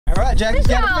right, Jackie's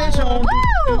got a fish on.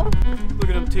 Woo! Look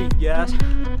at them teeth, guys.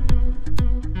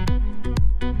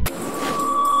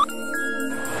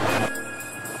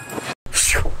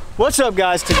 What's up,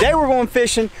 guys? Today we're going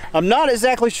fishing. I'm not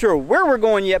exactly sure where we're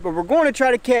going yet, but we're going to try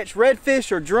to catch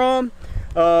redfish or drum.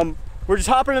 We're just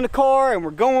hopping in the car and we're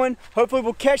going. Hopefully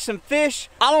we'll catch some fish.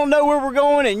 I don't know where we're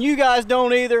going and you guys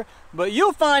don't either, but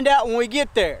you'll find out when we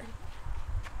get there.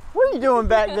 What are you doing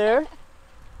back there?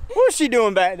 What's she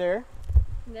doing back there?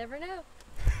 Never know.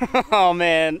 Oh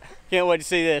man, can't wait to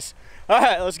see this. All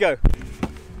right, let's go.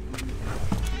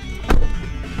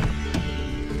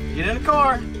 Get in the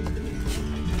car.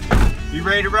 You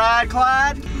ready to ride,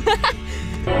 Clyde?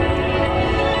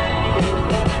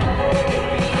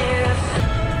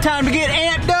 Time to get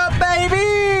amped up,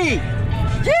 baby!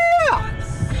 Yeah!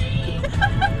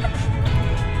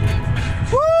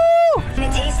 Woo!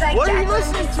 What are you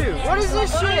listening to? What is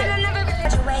this shit?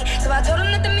 So I told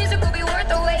him that the music will be worth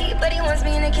the wait, but he wants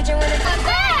me in the kitchen when it's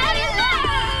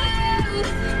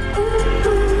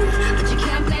but you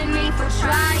can't blame me for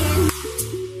trying.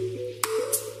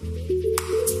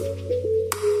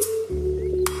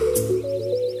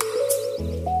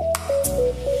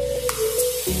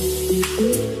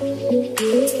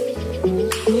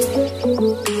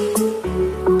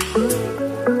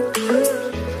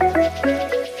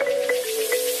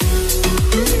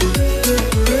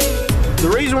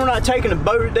 Taking a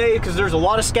boat today because there's a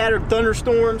lot of scattered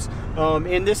thunderstorms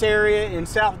in this area in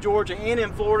South Georgia and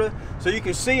in Florida. So you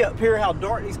can see up here how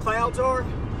dark these clouds are.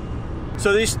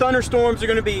 So these thunderstorms are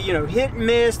going to be, you know, hit and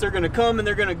miss. They're going to come and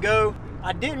they're going to go.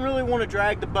 I didn't really want to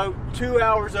drag the boat 2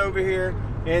 hours over here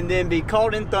and then be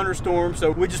caught in thunderstorms.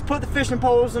 So we just put the fishing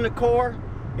poles in the car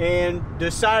and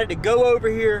decided to go over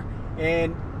here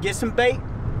and get some bait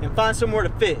and find somewhere to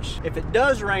fish. If it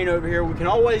does rain over here, we can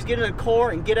always get in a car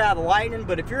and get out of the lightning,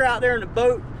 but if you're out there in the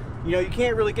boat, you know, you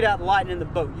can't really get out of the lightning in the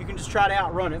boat. You can just try to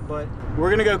outrun it, but we're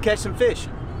gonna go catch some fish.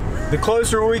 The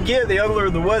closer we get, the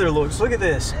uglier the weather looks. Look at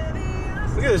this.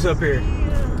 Look at this up here.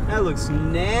 That looks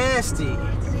nasty.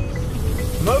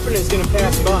 I'm hoping it's gonna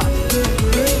pass by.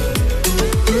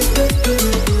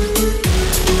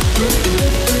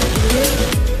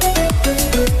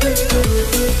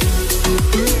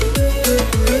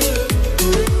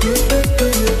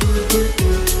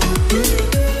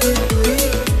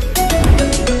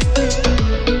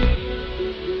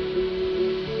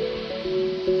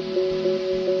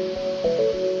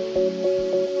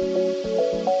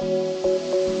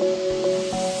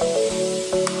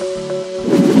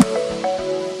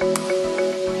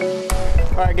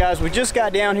 Alright guys, we just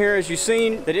got down here. As you've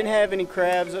seen, they didn't have any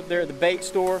crabs up there at the bait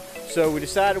store, so we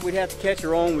decided we'd have to catch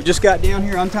our own. We just got down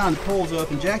here, I'm tying the poles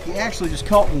up, and Jackie actually just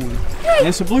caught one. And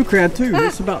it's a blue crab too.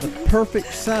 It's about the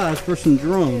perfect size for some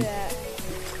drum.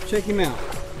 Check him out.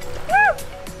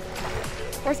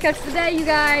 First catch of the day, you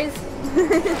guys.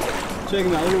 Check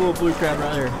him out, look at the little blue crab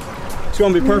right there. It's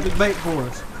gonna be perfect bait for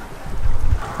us.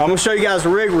 I'm gonna show you guys the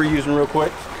rig we're using real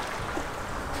quick.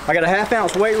 I got a 1/2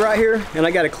 ounce weight right here, and I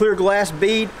got a clear glass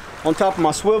bead on top of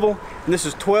my swivel, and this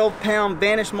is 12-pound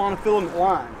Vanish monofilament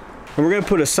line. And we're gonna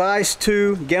put a size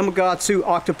 2 Gamakatsu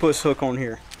octopus hook on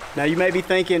here. Now you may be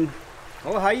thinking,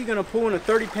 oh, how are you gonna pull in a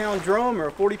 30-pound drum or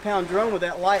a 40-pound drum with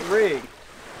that light rig?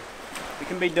 It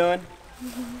can be done.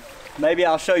 Maybe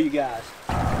I'll show you guys.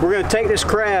 We're gonna take this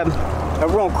crab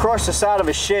and we're gonna crush the side of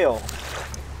his shell.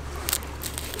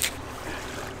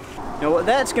 Now what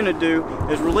that's going to do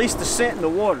is release the scent in the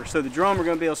water, so the drum are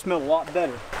going to be able to smell a lot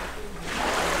better.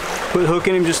 Put a hook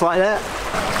in him just like that.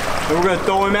 And we're going to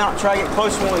throw him out and try to get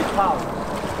close to one of these piles.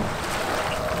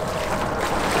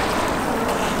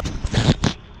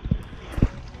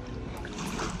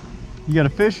 You got a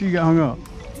fish or you got hung up?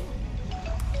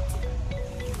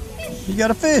 You got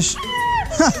a fish.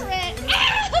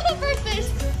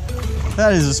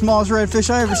 That is the smallest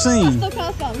redfish I ever seen.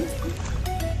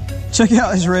 Check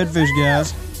out this redfish,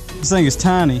 guys. This thing is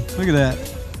tiny. Look at that.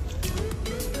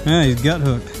 Yeah, he's gut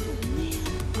hooked.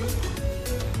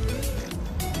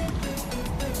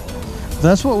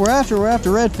 That's what we're after. We're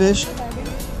after redfish.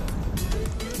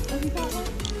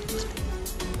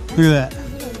 Look at that.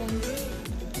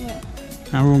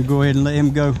 Now we're gonna go ahead and let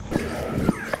him go.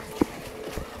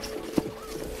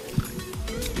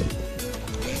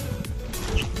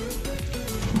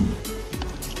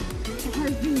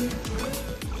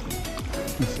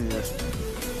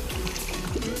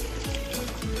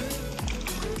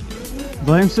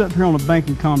 Let him sit up here on the bank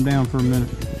and calm down for a minute.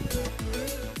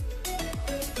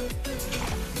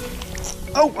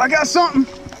 Oh, I got something.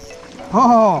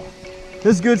 Oh,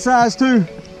 this is good size too.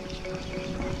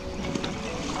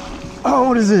 Oh,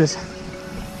 what is this?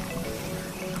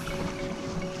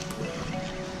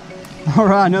 All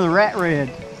right, another rat red.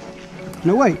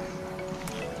 No, wait.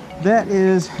 That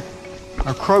is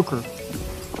a croaker.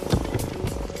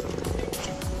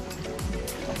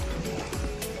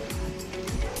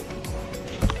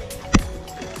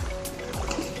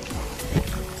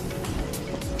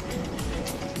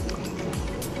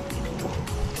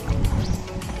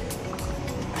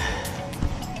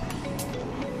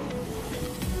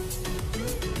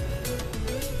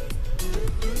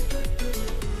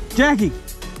 Jackie,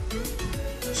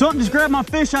 something just grabbed my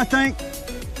fish, I think.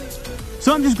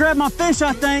 Something just grabbed my fish,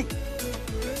 I think.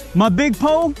 My big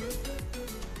pole,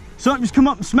 something just come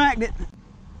up and smacked it.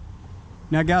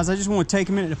 Now guys, I just want to take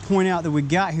a minute to point out that we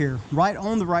got here right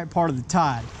on the right part of the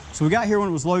tide. So we got here when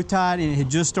it was low tide and it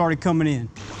had just started coming in.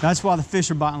 That's why the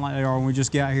fish are biting like they are when we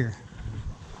just got here.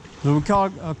 So we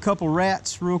caught a couple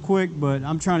rats real quick, but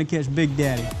I'm trying to catch Big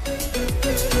Daddy.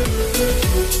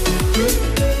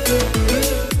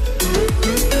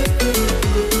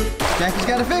 Jackie's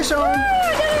got a fish on.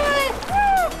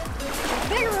 Woo!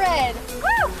 Big red.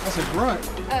 Woo! That's a grunt.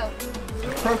 Oh. A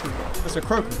croaker. That's a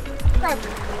croaker. Croaker.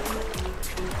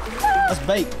 That's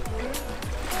bait.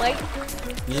 Bait?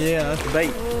 Yeah, that's bait.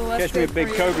 Ooh, that's catch me a good big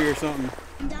for you. cobia or something.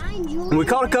 And we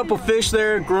caught a couple fish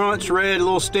there, grunts, red,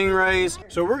 little stingrays.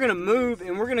 So we're gonna move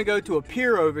and we're gonna go to a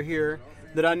pier over here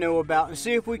that I know about and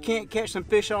see if we can't catch some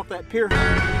fish off that pier.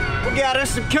 We got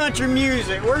us some country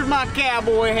music. Where's my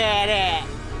cowboy hat at?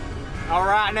 All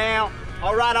right now.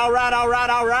 All right, all right, all right,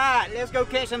 all right. Let's go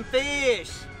catch some fish.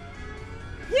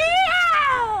 Yeah!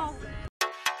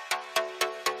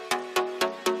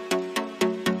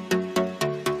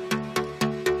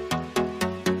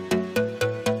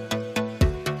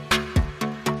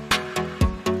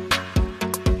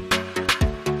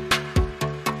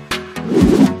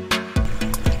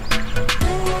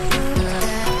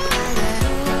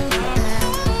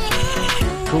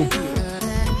 Cool.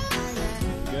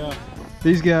 Yeah.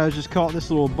 These guys just caught this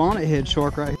little bonnet head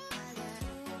shark right here.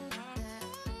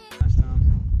 Last time.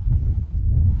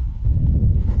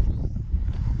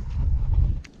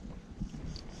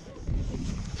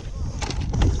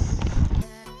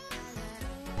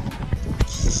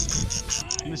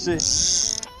 Let me see.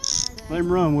 Let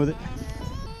him run with it.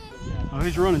 Oh,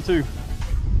 he's running too.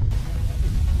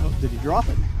 Oh, did he drop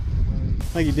it? I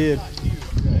think he did.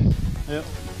 Yep.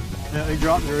 Yeah, he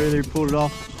dropped it already, he pulled it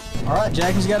off. All right,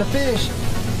 Jackie's got a fish.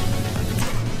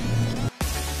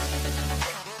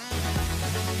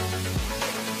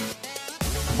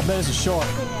 I bet it's a shark.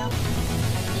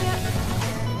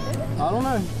 I don't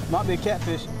know, might be a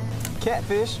catfish.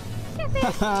 Catfish?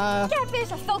 Catfish.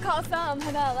 Catfish, I still caught some. How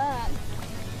about that?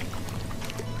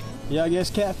 Yeah, I guess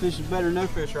catfish is better than no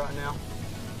fish right now.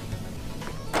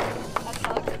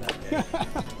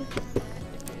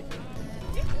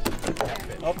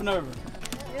 Up and over.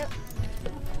 Yep.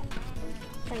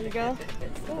 There you go.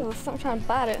 Oh, something trying to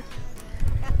bite it.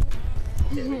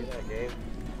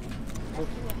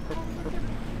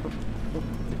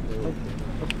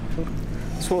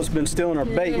 That's what's been stealing our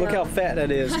bait. Yeah. Look how fat that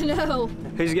is. I know.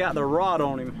 He's got the rod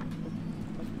on him.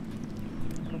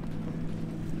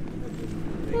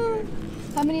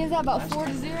 How many is that? About 4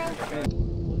 to 0?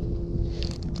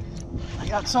 I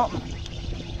got something.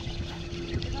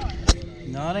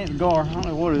 No, it ain't the gar. I don't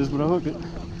know what it is, but I hooked it.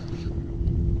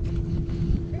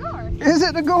 The gar. Is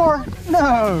it the gar?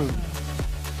 No.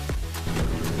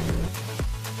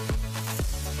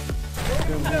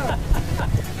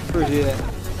 Where's he at?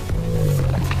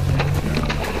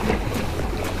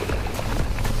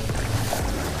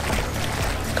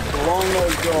 The long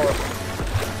nose gar.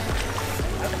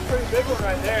 That's a pretty big one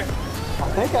right there. I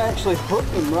think I actually hooked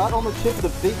him right on the tip of the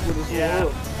beak with his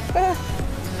little hook. You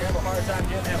have a hard time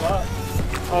getting him up.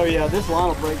 Oh yeah, this line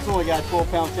will break. It's only got a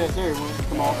 12-pound test there when it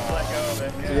come off. Let go of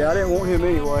it. Yeah, I didn't want him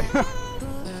anyway.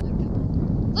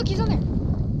 Look, he's on there.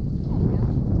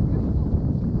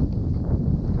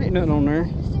 Ain't nothing on there.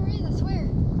 Yes, there is, I swear.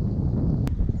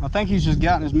 I think he's just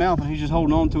got in his mouth and he's just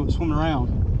holding on to it, swimming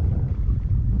around.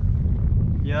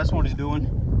 Yeah, that's what he's doing.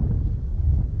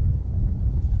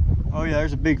 Oh yeah,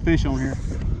 there's a big fish on here.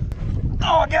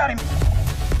 Oh, I got him.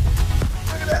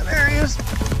 Look at that, there he is.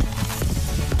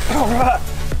 All right.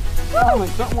 Finally,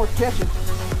 something worth catching.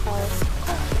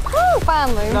 Woo,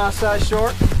 finally. Nice size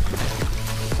shark.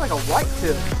 It's like a white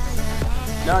tip.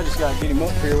 Now I just gotta get him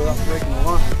up here without breaking the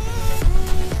line.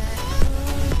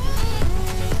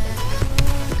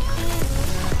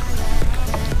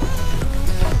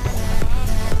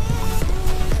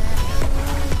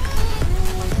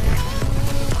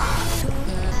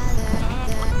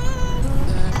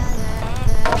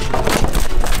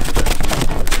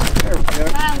 There we go.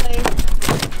 Finally.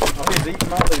 Oh, he's eating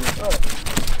my leaves up.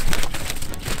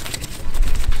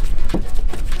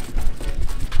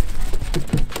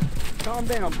 Calm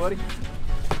down, buddy.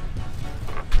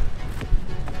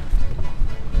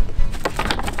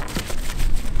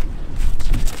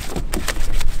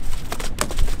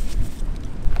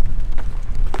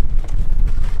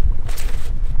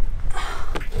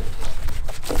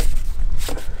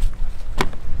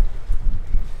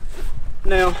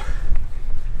 Now,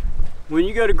 when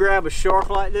you go to grab a shark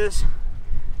like this,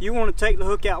 you want to take the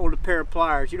hook out with a pair of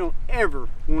pliers. You don't ever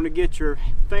want to get your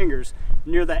fingers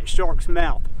near that shark's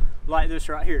mouth like this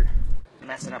right here.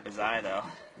 Messing up his eye though.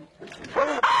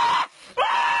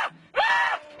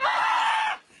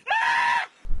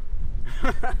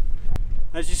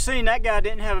 As you've seen, that guy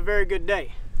didn't have a very good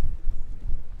day.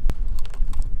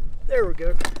 There we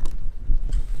go.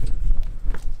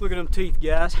 Look at them teeth,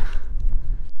 guys.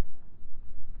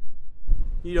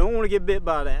 You don't want to get bit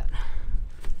by that.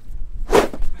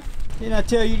 Didn't I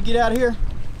tell you to get out of here?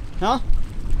 Huh?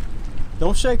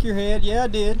 Don't shake your head. Yeah, I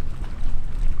did.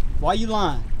 Why you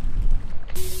lying?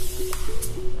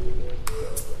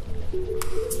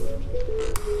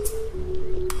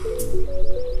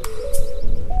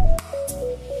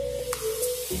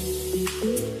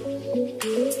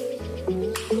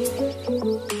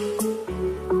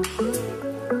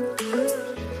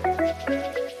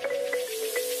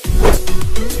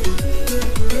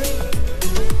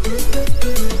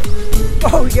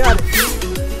 Oh, we got it.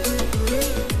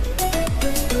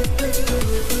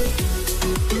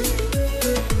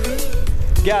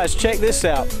 Guys, check this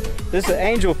out. This is an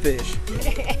angelfish.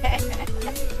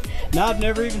 Now, I've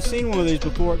never even seen one of these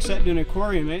before except in an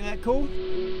aquarium. Ain't that cool?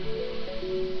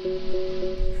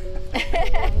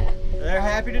 They're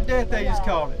happy to death they just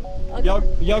caught it. Okay.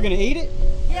 Y'all gonna eat it?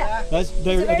 Yeah.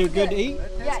 They're good to eat?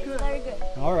 Yeah, it's very good.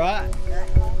 All right.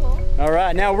 Cool. All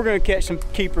right, now we're gonna catch some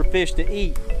keeper fish to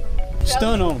eat.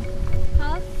 Stun on them.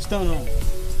 Huh? Stun on them.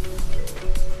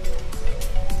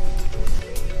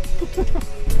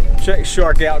 Check the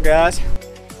shark out, guys.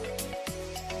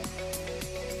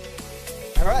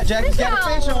 All right, Jackie's got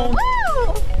a fish on.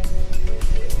 Woo!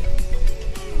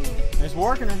 It's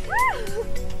working her. Woo!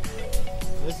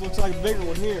 This looks like a bigger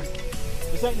one here.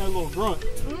 This ain't no little grunt.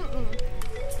 Mm-mm.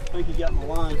 I think he got my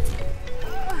line.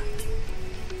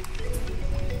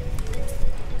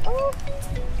 Oh.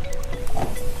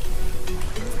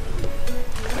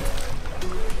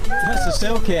 That's a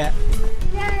cell cat.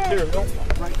 Yay! Here, don't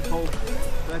break the pole.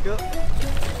 Back up.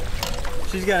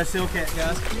 She's got a cell cat,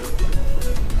 guys.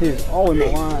 He is all in the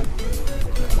line.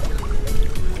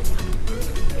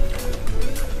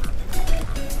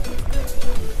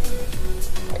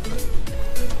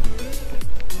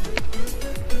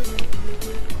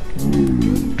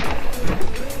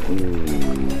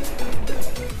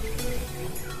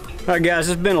 All right, guys,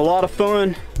 it's been a lot of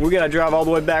fun. We got to drive all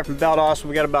the way back from Valdosta.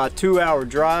 We got about a 2-hour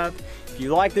drive. If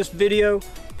you like this video,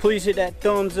 please hit that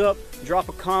thumbs up, drop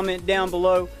a comment down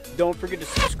below. Don't forget to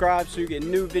subscribe so you get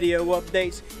new video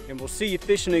updates, and we'll see you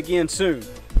fishing again soon.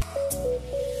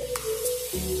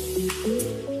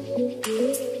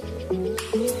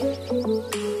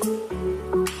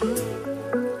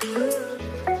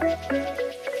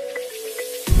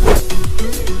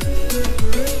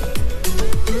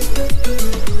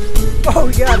 Oh,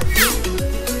 we got it.